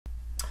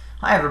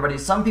Hi everybody,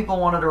 some people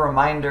wanted a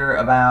reminder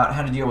about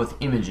how to deal with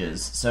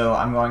images, so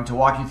I'm going to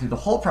walk you through the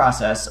whole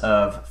process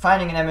of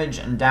finding an image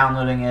and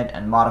downloading it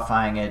and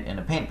modifying it in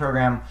a Paint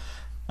program,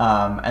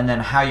 and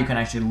then how you can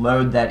actually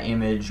load that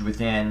image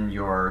within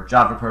your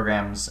Java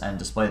programs and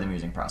display them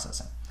using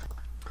processing.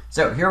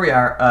 So here we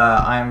are.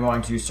 I'm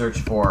going to search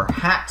for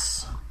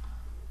hats,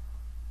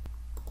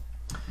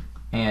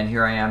 and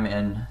here I am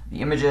in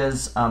the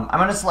images. I'm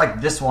going to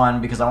select this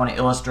one because I want to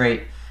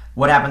illustrate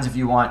what happens if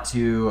you want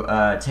to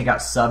take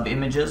out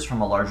sub-images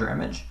from a larger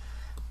image.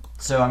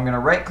 So I'm going to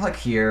right-click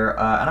here, and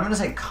I'm going to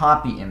say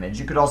Copy Image.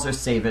 You could also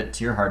save it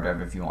to your hard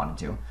drive if you wanted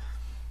to.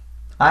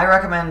 I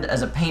recommend,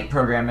 as a Paint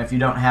program, if you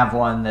don't have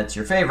one that's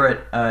your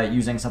favorite,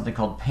 using something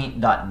called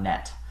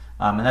Paint.net.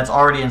 And that's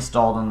already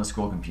installed on the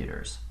school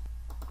computers.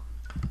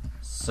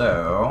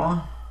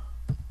 So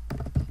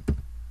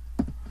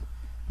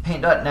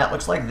Paint.net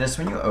looks like this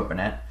when you open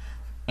it.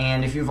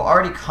 And if you've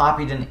already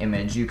copied an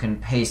image, you can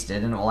paste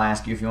it, and it will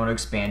ask you if you want to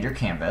expand your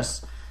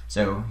canvas.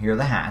 So here are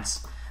the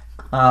hats.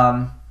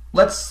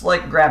 Let's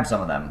grab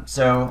some of them.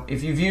 So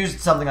if you've used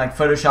something like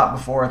Photoshop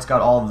before, it's got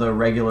all of the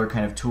regular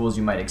kind of tools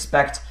you might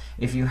expect.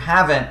 If you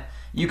haven't,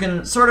 you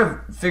can sort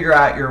of figure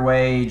out your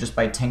way just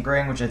by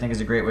tinkering, which I think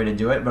is a great way to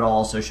do it, but I'll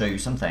also show you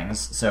some things.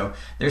 So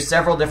there's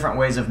several different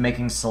ways of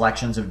making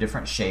selections of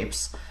different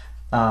shapes.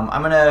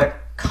 I'm going to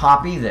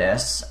copy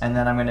this, and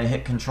then I'm going to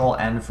hit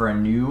Control-N for a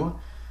new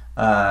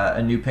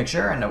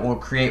picture, and it will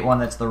create one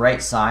that's the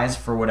right size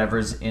for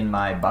whatever's in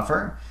my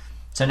buffer.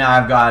 So now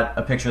I've got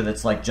a picture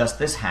that's like just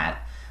this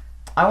hat.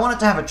 I want it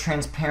to have a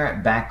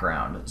transparent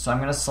background, so I'm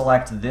going to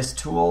select this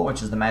tool,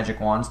 which is the Magic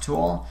Wands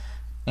tool,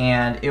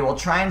 and it will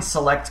try and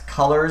select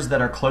colors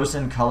that are close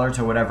in color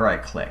to whatever I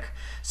click.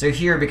 So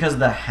here, because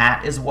the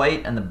hat is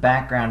white and the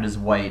background is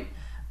white,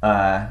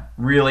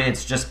 really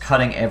it's just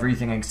cutting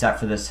everything except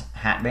for this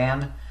hat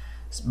band.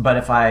 But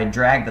if I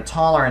drag the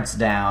tolerance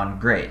down,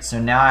 great. So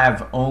now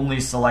I've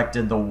only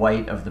selected the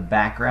white of the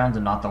background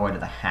and not the white of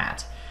the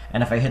hat.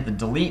 And if I hit the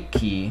delete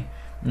key,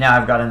 now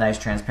I've got a nice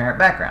transparent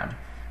background.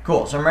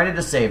 Cool, so I'm ready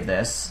to save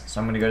this. So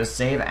I'm going to go to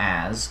Save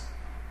As.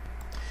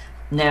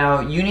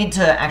 Now you need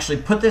to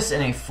actually put this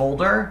in a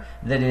folder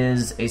that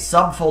is a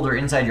subfolder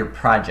inside your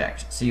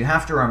project. So you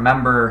have to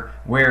remember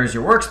where's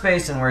your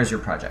workspace and where's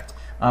your project.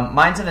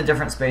 Mine's in a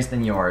different space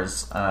than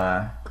yours.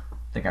 I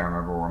think I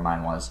remember where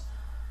mine was.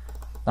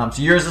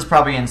 So yours is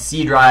probably in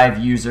C drive,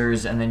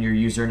 users, and then your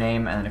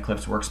username, and then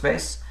Eclipse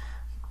Workspace.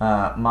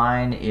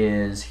 Mine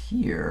is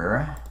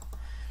here.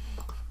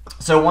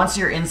 So once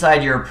you're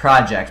inside your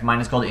project,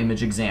 mine is called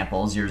Image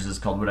Examples, yours is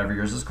called whatever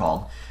yours is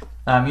called,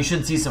 you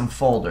should see some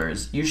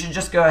folders. You should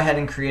just go ahead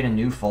and create a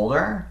new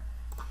folder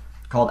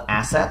called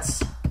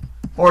Assets,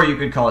 or you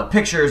could call it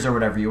Pictures or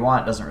whatever you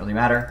want, doesn't really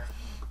matter.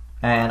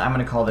 And I'm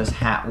going to call this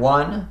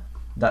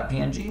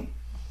hat1.png.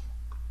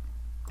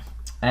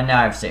 And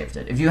now I've saved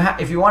it. If you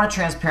want a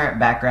transparent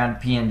background,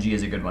 PNG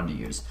is a good one to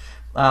use.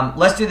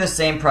 Let's do the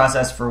same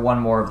process for one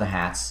more of the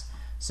hats.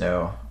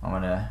 So I'm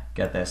going to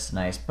get this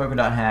nice polka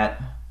dot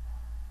hat.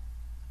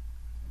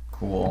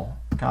 Cool.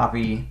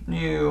 Copy,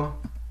 new,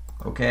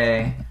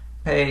 okay,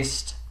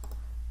 paste,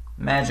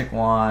 magic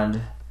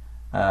wand.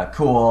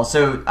 Cool.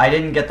 So I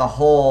didn't get the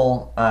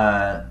whole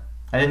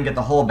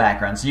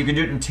background. So you could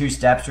do it in 2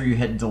 steps where you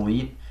hit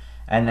delete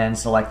and then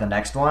select the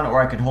next one,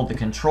 or I could hold the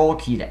Control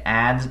key to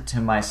add to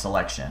my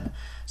selection.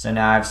 So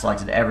now I've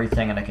selected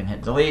everything and I can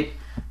hit delete.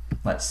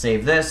 Let's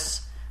save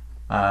this.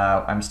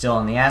 I'm still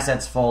in the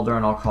Assets folder,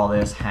 and I'll call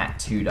this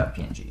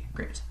hat2.png.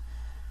 Great.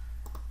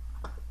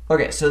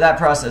 Okay, so that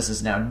process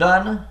is now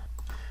done.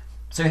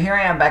 So here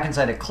I am back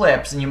inside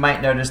Eclipse, and you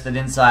might notice that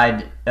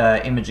inside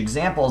Image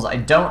Examples, I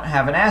don't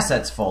have an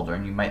Assets folder,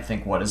 and you might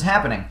think, what is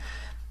happening?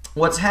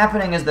 What's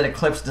happening is that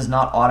Eclipse does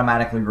not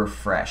automatically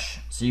refresh.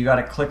 So you got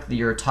to click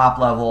your top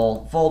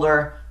level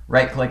folder,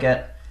 right click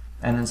it,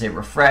 and then say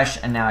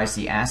refresh, and now I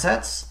see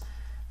assets.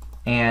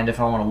 And if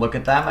I want to look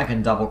at them, I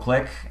can double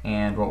click,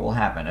 and what will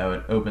happen? Oh,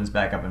 it opens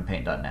back up in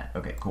Paint.net.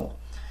 Okay, cool.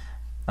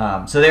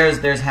 So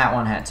there's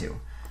hat1, hat2. All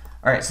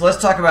right, so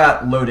let's talk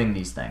about loading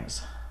these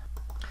things.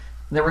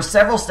 There were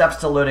several steps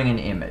to loading an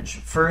image.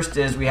 First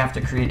is we have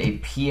to create a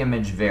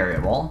pimage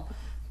variable.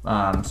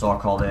 So I'll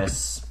call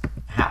this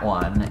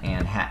hat1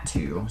 and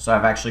hat2. So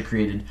I've actually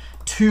created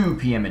 2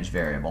 pimage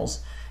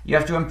variables. You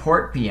have to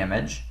import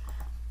pimage.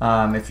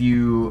 If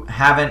you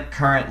haven't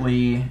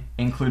currently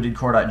included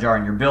core.jar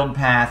in your build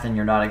path and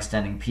you're not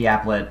extending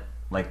papplet,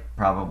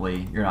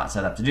 probably you're not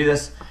set up to do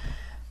this.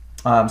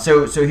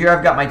 So here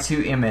I've got my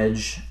 2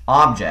 image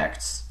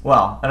objects.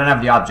 Well, I don't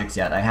have the objects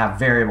yet. I have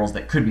variables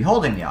that could be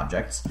holding the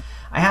objects.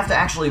 I have to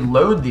actually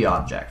load the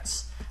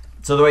objects.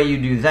 So the way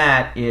you do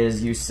that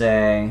is you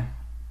say,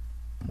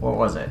 what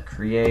was it?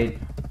 Create,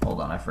 hold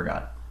on, I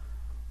forgot.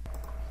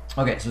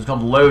 Okay, so it's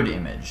called load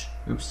image.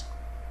 Oops.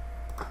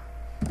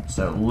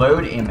 So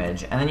load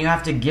image, and then you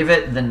have to give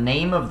it the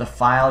name of the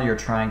file you're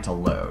trying to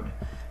load.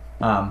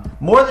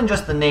 More than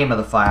just the name of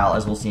the file,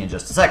 as we'll see in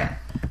just a second.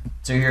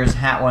 So here's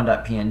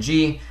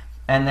hat1.png,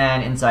 and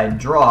then inside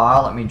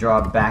draw, let me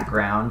draw a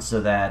background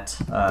so that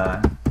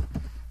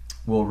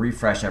will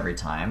refresh every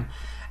time.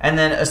 And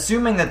then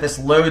assuming that this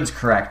loads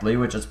correctly,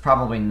 which it's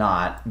probably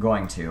not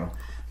going to,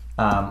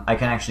 I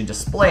can actually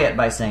display it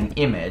by saying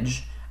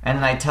image, and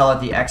then I tell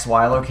it the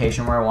XY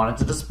location where I want it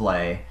to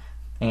display,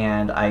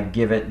 and I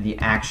give it the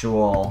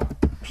actual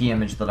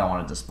p-image that I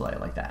want to display,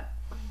 like that.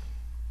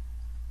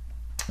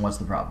 What's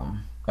the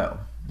problem? Oh,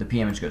 the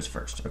p-image goes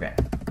first. Okay.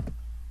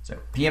 So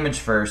p-image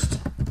first,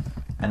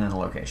 and then the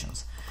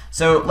locations.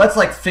 So let's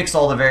like fix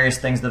all the various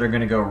things that are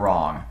going to go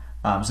wrong,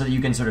 so that you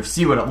can sort of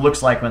see what it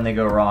looks like when they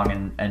go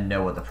wrong and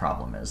know what the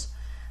problem is.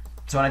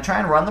 So when I try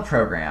and run the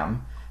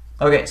program,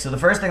 okay, so the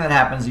first thing that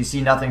happens, you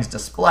see nothing's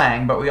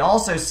displaying, but we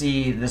also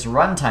see this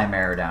runtime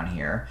error down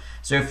here.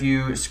 So if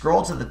you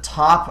scroll to the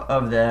top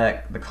of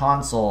the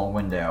console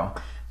window,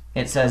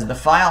 it says the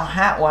file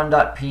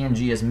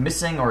hat1.png is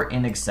missing or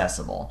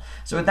inaccessible.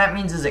 So what that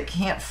means is it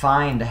can't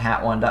find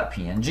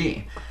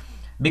hat1.png.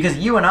 Because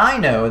you and I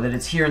know that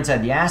it's here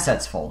inside the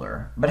assets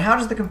folder, but how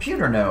does the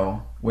computer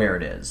know where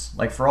it is?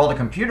 Like for all the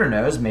computer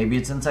knows, maybe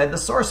it's inside the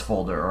source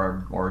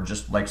folder or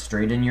just like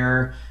straight in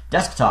your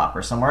desktop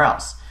or somewhere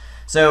else.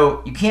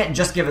 So you can't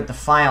just give it the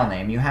file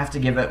name, you have to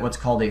give it what's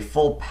called a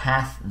full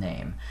path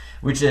name,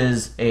 which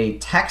is a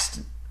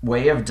text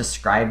way of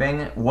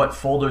describing what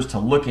folders to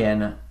look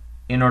in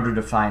order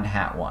to find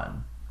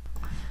hat1.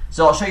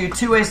 So I'll show you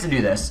two ways to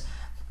do this.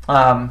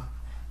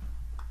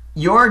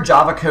 Your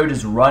Java code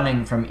is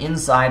running from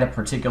inside a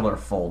particular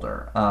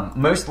folder.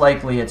 Most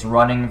likely it's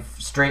running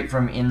straight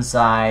from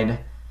inside,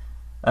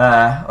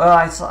 well,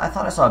 I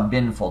thought I saw a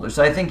bin folder.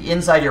 So I think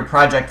inside your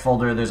project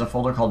folder there's a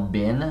folder called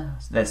bin,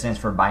 that stands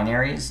for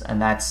binaries, and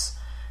that's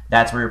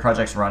where your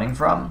project's running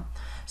from.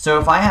 So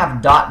if I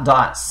have //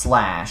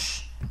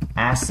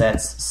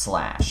 assets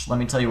 /, let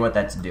me tell you what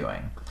that's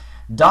doing. ..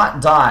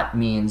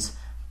 means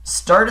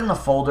start in the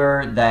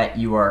folder that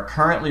you are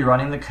currently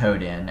running the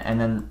code in, and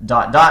then ..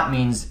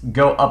 means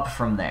go up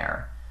from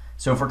there.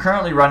 So if we're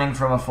currently running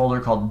from a folder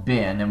called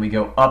bin and we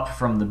go up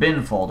from the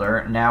bin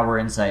folder, now we're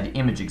inside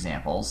image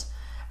examples.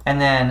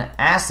 And then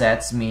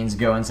assets means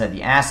go inside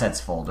the assets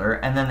folder,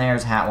 and then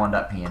there's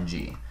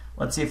hat1.png.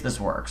 Let's see if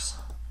this works.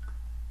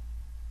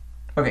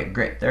 Okay,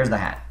 great, there's the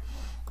hat.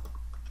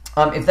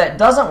 If that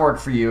doesn't work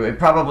for you, it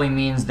probably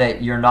means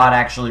that you're not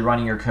actually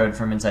running your code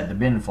from inside the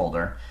bin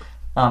folder.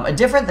 A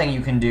different thing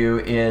you can do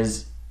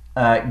is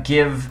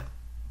give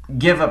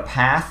a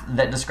path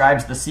that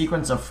describes the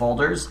sequence of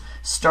folders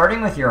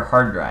starting with your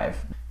hard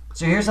drive.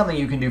 So here's something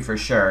you can do for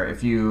sure.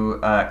 If you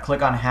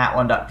click on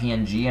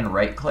hat1.png and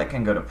right click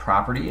and go to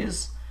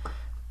properties,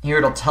 here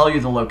it'll tell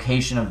you the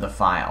location of the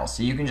file.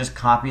 So you can just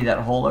copy that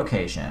whole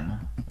location.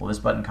 Will this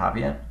button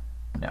copy it?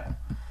 No.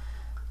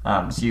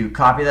 So you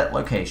copy that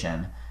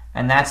location,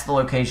 and that's the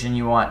location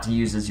you want to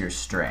use as your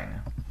string.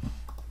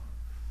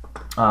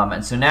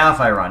 And so now if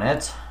I run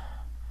it,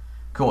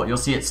 cool, you'll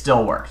see it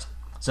still worked.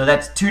 So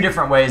that's two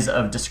different ways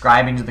of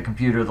describing to the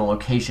computer the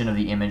location of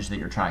the image that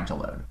you're trying to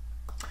load.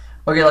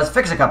 Okay, let's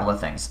fix a couple of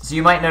things. So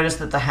you might notice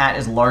that the hat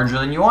is larger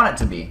than you want it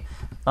to be.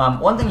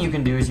 One thing you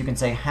can do is you can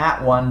say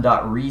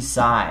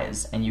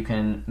hat1.resize, and you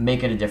can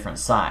make it a different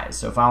size.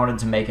 So if I wanted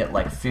to make it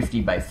like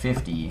 50 by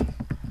 50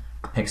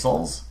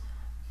 pixels,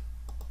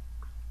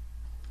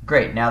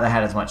 great, now the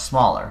hat is much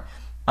smaller.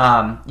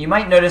 You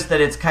might notice that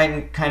it's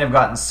kind of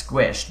gotten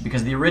squished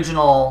because the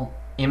original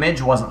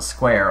image wasn't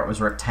square, it was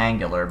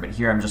rectangular, but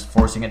here I'm just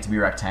forcing it to be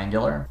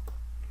rectangular.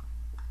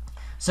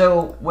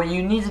 So what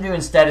you need to do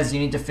instead is you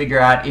need to figure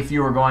out if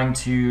you were going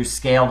to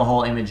scale the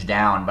whole image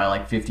down by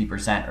like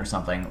 50% or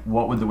something,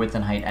 what would the width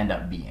and height end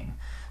up being?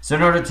 So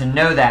in order to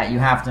know that, you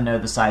have to know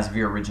the size of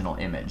your original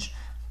image.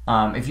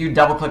 If you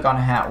double click on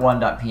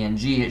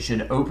hat1.png, it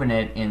should open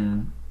it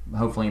in,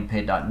 hopefully in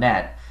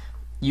paint.net.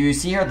 You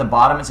see here at the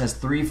bottom it says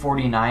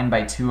 349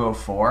 by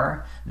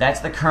 204. That's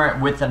the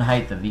current width and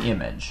height of the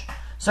image.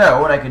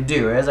 So what I could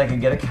do is I could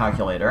get a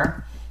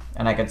calculator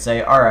and I could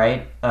say, all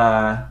right,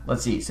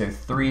 let's see, so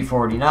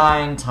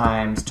 349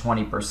 times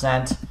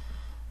 20%.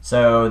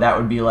 So that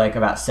would be like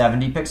about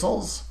 70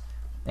 pixels.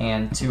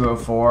 And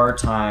 204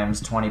 times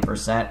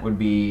 20% would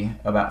be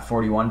about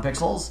 41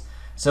 pixels.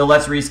 So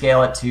let's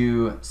rescale it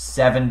to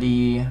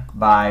 70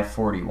 by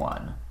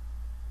 41.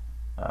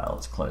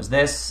 Let's close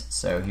this.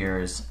 So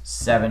here's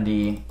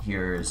 70,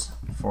 here's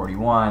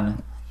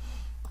 41.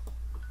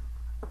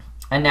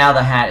 And now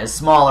the hat is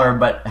smaller,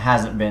 but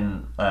hasn't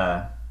been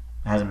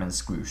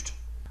squooshed.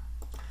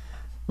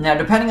 Now,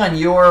 depending on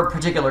your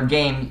particular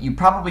game, you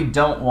probably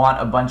don't want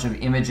a bunch of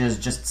images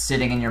just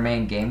sitting in your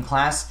main game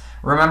class.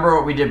 Remember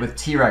what we did with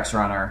T-Rex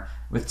Runner.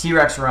 With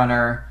T-Rex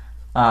Runner,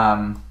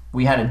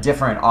 we had a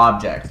different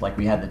object. Like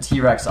we had the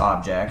T-Rex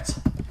object.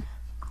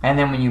 And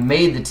then when you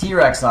made the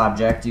T-Rex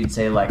object, you'd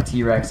say like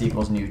T-Rex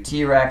equals new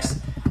T-Rex.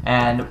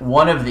 And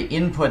one of the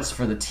inputs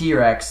for the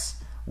T-Rex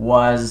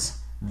was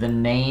the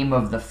name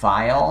of the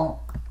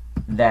file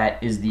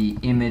that is the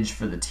image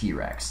for the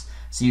T-Rex.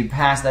 So you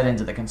pass that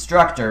into the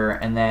constructor,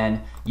 and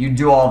then you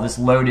do all this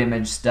load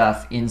image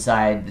stuff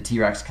inside the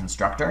T-Rex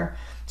constructor.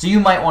 So you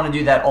might want to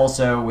do that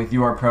also with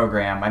your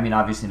program. I mean,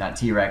 obviously not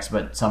T-Rex,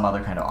 but some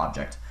other kind of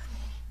object.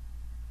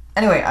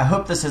 Anyway, I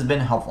hope this has been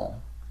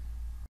helpful.